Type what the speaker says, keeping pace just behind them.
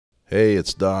Hey,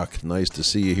 it's Doc. Nice to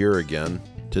see you here again.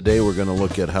 Today we're going to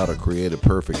look at how to create a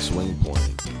perfect swing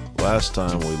plane. Last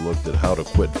time we looked at how to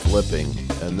quit flipping,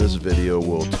 and this video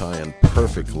will tie in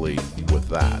perfectly with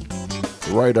that.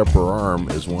 The right upper arm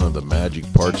is one of the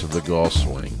magic parts of the golf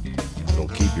swing. It'll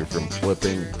keep you from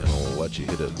flipping and it'll let you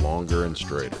hit it longer and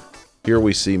straighter. Here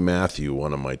we see Matthew,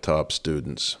 one of my top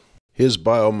students. His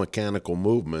biomechanical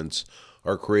movements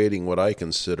are creating what I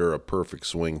consider a perfect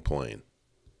swing plane.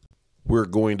 We're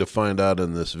going to find out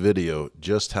in this video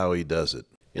just how he does it.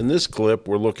 In this clip,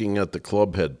 we're looking at the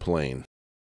club head plane.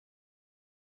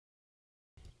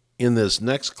 In this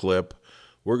next clip,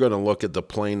 we're going to look at the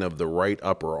plane of the right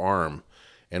upper arm,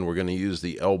 and we're going to use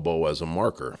the elbow as a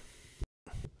marker.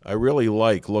 I really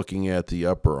like looking at the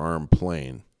upper arm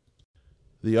plane.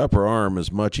 The upper arm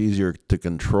is much easier to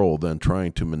control than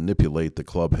trying to manipulate the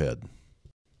club head.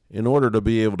 In order to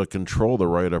be able to control the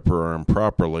right upper arm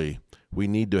properly, we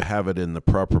need to have it in the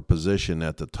proper position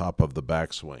at the top of the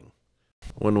backswing.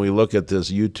 When we look at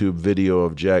this YouTube video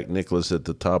of Jack Nicklaus at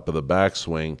the top of the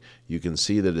backswing, you can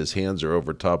see that his hands are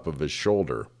over top of his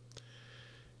shoulder.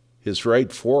 His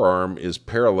right forearm is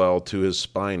parallel to his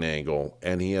spine angle,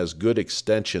 and he has good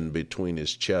extension between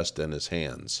his chest and his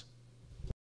hands.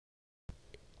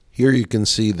 Here you can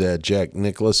see that Jack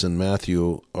Nicklaus and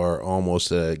Matthew are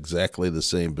almost at exactly the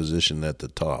same position at the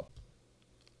top.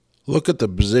 Look at the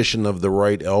position of the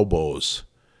right elbows.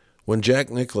 When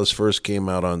Jack Nicklaus first came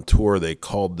out on tour, they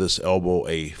called this elbow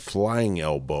a flying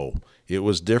elbow. It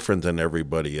was different than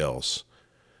everybody else.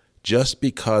 Just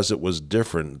because it was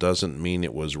different doesn't mean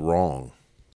it was wrong.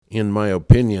 In my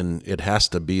opinion, it has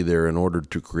to be there in order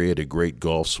to create a great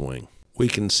golf swing. We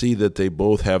can see that they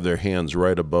both have their hands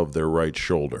right above their right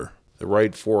shoulder. The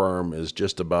right forearm is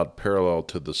just about parallel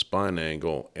to the spine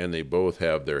angle, and they both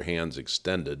have their hands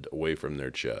extended away from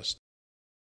their chest.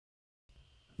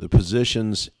 The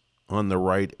positions on the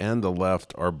right and the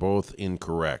left are both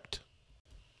incorrect.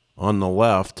 On the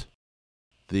left,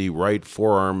 the right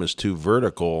forearm is too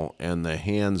vertical and the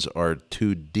hands are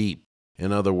too deep.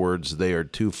 In other words, they are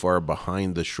too far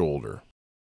behind the shoulder.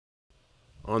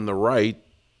 On the right,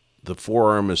 the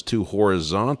forearm is too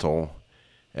horizontal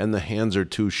and the hands are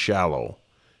too shallow.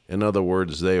 In other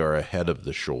words, they are ahead of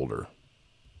the shoulder.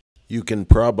 You can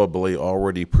probably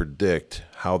already predict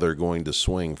how they're going to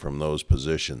swing from those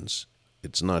positions.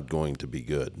 It's not going to be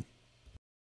good.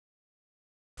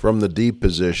 From the deep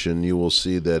position, you will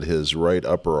see that his right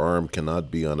upper arm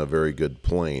cannot be on a very good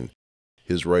plane.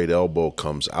 His right elbow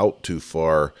comes out too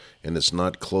far and it's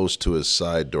not close to his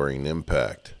side during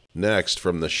impact. Next,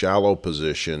 from the shallow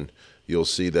position, you'll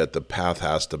see that the path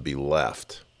has to be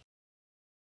left.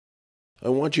 I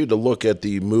want you to look at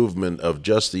the movement of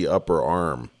just the upper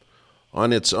arm.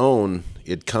 On its own,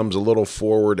 it comes a little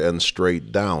forward and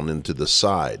straight down into the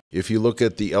side. If you look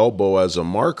at the elbow as a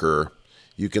marker,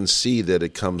 you can see that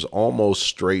it comes almost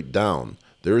straight down.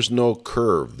 There's no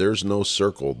curve, there's no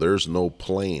circle, there's no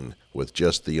plane with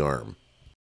just the arm.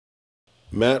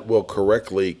 Matt will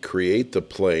correctly create the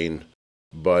plane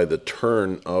by the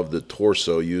turn of the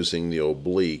torso using the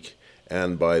oblique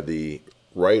and by the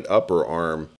right upper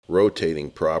arm rotating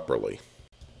properly.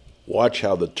 Watch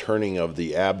how the turning of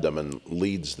the abdomen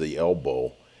leads the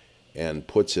elbow and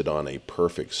puts it on a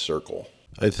perfect circle.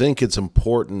 I think it's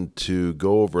important to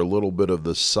go over a little bit of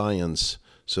the science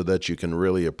so that you can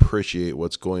really appreciate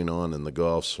what's going on in the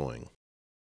golf swing.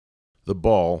 The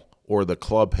ball, or the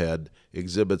club head,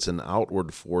 exhibits an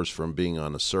outward force from being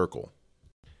on a circle.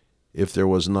 If there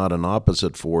was not an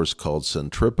opposite force called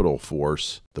centripetal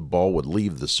force, the ball would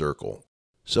leave the circle.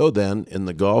 So then, in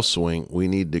the golf swing, we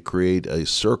need to create a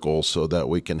circle so that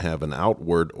we can have an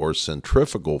outward or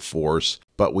centrifugal force,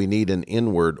 but we need an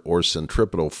inward or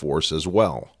centripetal force as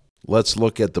well. Let's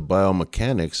look at the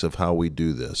biomechanics of how we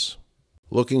do this.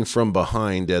 Looking from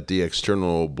behind at the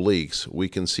external obliques, we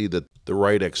can see that the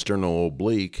right external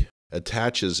oblique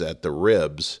attaches at the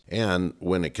ribs, and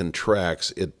when it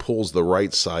contracts, it pulls the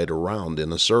right side around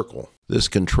in a circle. This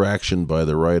contraction by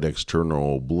the right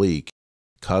external oblique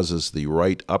causes the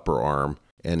right upper arm,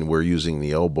 and we're using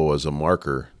the elbow as a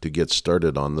marker to get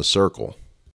started on the circle.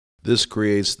 This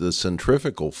creates the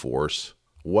centrifugal force.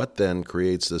 What then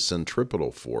creates the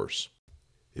centripetal force?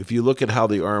 If you look at how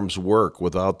the arms work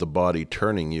without the body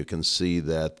turning, you can see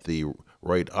that the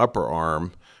right upper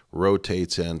arm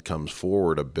rotates and comes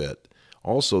forward a bit.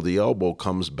 Also, the elbow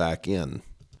comes back in.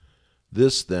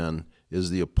 This then is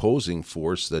the opposing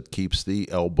force that keeps the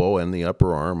elbow and the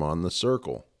upper arm on the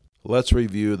circle. Let's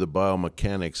review the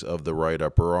biomechanics of the right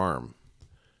upper arm.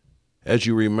 As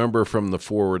you remember from the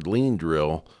forward lean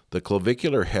drill, the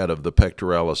clavicular head of the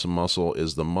pectoralis muscle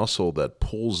is the muscle that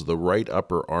pulls the right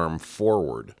upper arm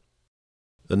forward.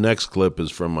 The next clip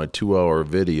is from my 2-hour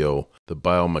video, The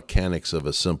Biomechanics of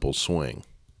a Simple Swing.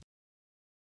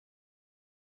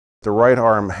 The right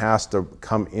arm has to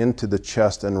come into the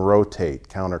chest and rotate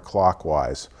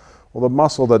counterclockwise. Well, the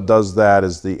muscle that does that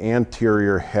is the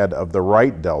anterior head of the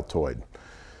right deltoid.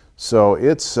 So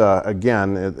it's,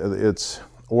 again, its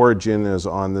origin is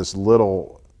on this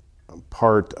little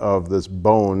part of this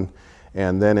bone,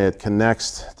 and then it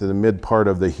connects to the mid part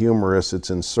of the humerus, its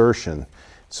insertion.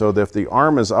 So that if the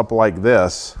arm is up like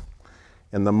this,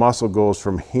 and the muscle goes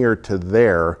from here to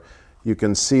there, you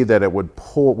can see that it would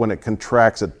pull, when it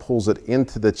contracts, it pulls it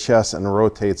into the chest and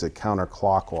rotates it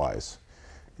counterclockwise.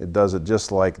 It does it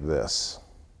just like this.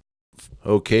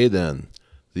 Okay then,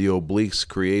 the obliques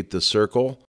create the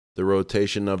circle, the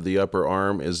rotation of the upper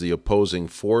arm is the opposing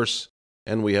force,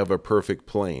 and we have a perfect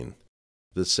plane.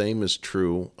 The same is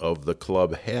true of the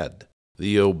club head.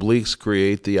 The obliques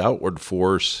create the outward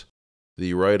force,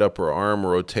 the right upper arm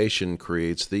rotation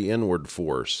creates the inward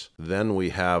force. Then we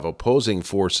have opposing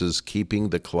forces keeping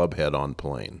the club head on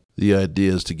plane. The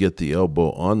idea is to get the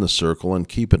elbow on the circle and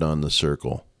keep it on the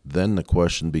circle. Then the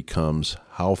question becomes,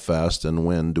 how fast and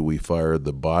when do we fire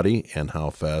the body, and how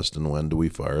fast and when do we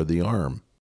fire the arm?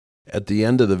 At the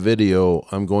end of the video,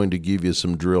 I'm going to give you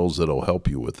some drills that'll help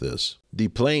you with this.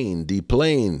 Deplane,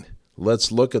 deplane.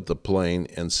 Let's look at the plane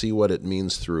and see what it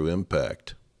means through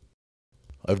impact.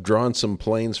 I've drawn some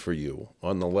planes for you.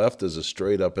 On the left is a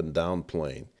straight up and down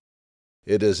plane.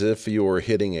 It is as if you were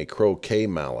hitting a croquet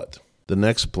mallet. The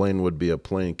next plane would be a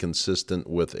plane consistent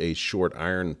with a short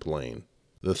iron plane.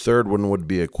 The third one would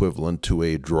be equivalent to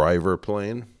a driver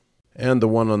plane. And the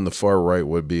one on the far right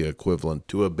would be equivalent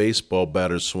to a baseball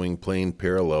batter's swing plane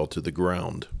parallel to the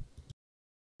ground.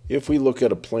 If we look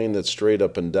at a plane that's straight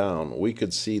up and down, we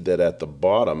could see that at the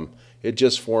bottom, it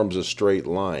just forms a straight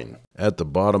line. At the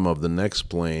bottom of the next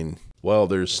plane, while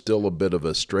there's still a bit of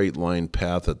a straight line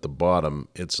path at the bottom,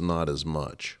 it's not as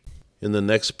much. In the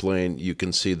next plane, you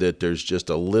can see that there's just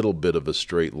a little bit of a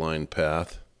straight line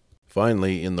path.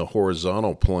 Finally, in the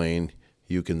horizontal plane,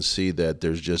 you can see that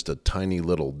there's just a tiny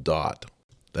little dot.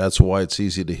 That's why it's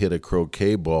easy to hit a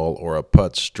croquet ball or a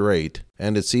putt straight,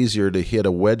 and it's easier to hit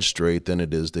a wedge straight than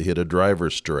it is to hit a driver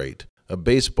straight. A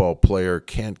baseball player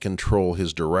can't control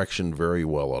his direction very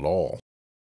well at all.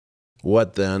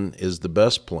 What then is the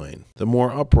best plane? The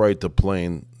more upright the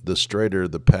plane, the straighter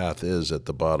the path is at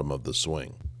the bottom of the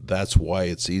swing. That's why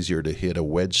it's easier to hit a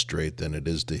wedge straight than it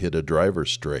is to hit a driver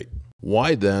straight.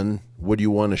 Why then would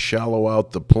you want to shallow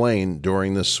out the plane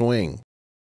during the swing?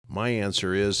 My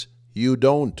answer is you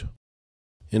don't.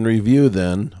 In review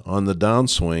then, on the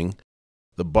downswing,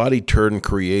 the body turn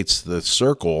creates the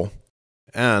circle,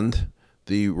 and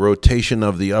the rotation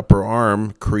of the upper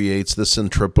arm creates the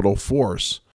centripetal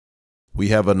force. We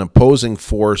have an opposing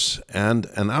force and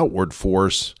an outward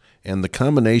force, and the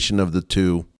combination of the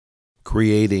two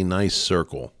create a nice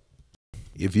circle.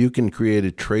 If you can create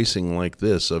a tracing like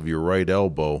this of your right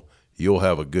elbow, you'll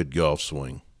have a good golf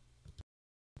swing.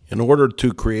 In order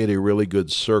to create a really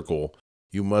good circle,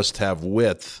 you must have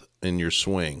width in your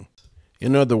swing.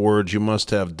 In other words, you must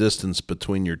have distance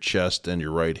between your chest and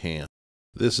your right hand.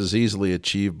 This is easily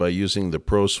achieved by using the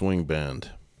Pro Swing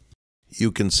Band.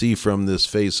 You can see from this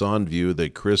face-on view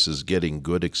that Chris is getting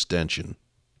good extension.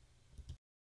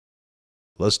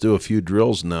 Let's do a few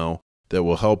drills now that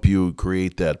will help you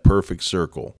create that perfect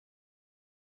circle.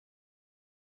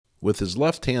 With his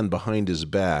left hand behind his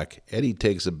back, Eddie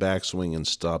takes a backswing and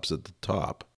stops at the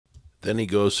top. Then he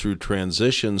goes through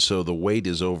transition so the weight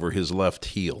is over his left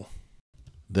heel.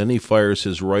 Then he fires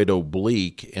his right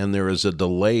oblique, and there is a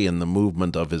delay in the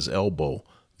movement of his elbow.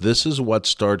 This is what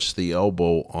starts the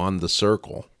elbow on the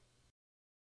circle.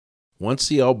 Once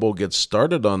the elbow gets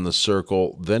started on the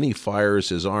circle, then he fires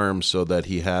his arm so that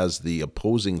he has the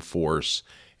opposing force,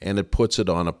 and it puts it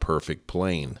on a perfect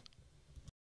plane.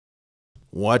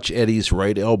 Watch Eddie's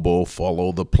right elbow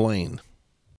follow the plane.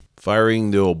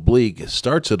 Firing the oblique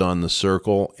starts it on the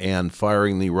circle, and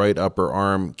firing the right upper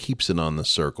arm keeps it on the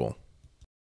circle.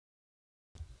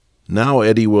 Now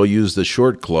Eddie will use the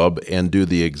short club and do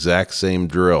the exact same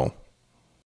drill.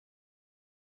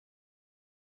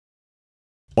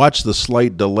 Watch the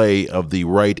slight delay of the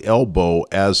right elbow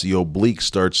as the oblique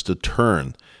starts to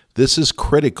turn. This is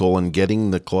critical in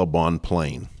getting the club on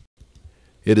plane.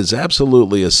 It is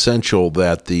absolutely essential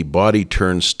that the body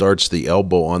turn starts the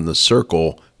elbow on the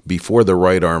circle before the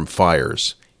right arm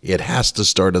fires. It has to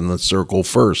start in the circle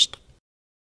first.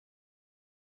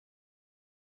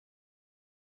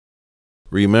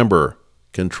 Remember,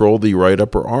 control the right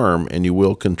upper arm and you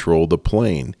will control the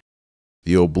plane.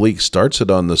 The oblique starts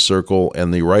it on the circle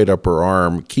and the right upper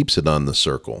arm keeps it on the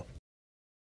circle.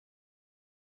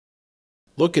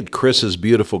 Look at Chris's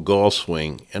beautiful golf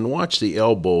swing and watch the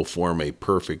elbow form a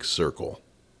perfect circle.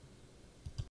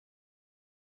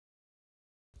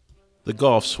 The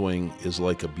golf swing is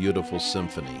like a beautiful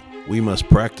symphony. We must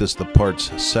practice the parts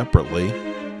separately,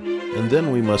 and then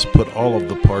we must put all of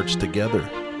the parts together.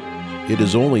 It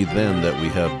is only then that we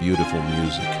have beautiful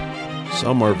music.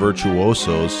 Some are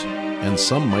virtuosos, and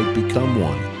some might become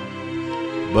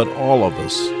one. But all of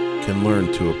us can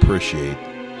learn to appreciate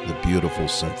the beautiful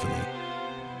symphony.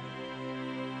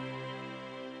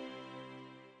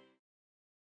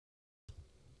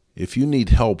 If you need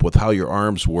help with how your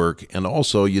arms work and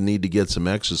also you need to get some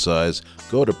exercise,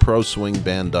 go to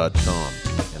ProSwingBand.com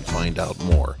and find out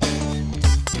more.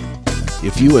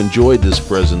 If you enjoyed this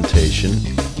presentation,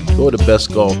 go to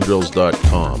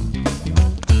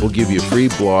BestGolfDrills.com. We'll give you free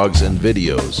blogs and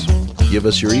videos. Give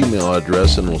us your email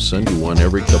address and we'll send you one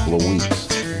every couple of weeks.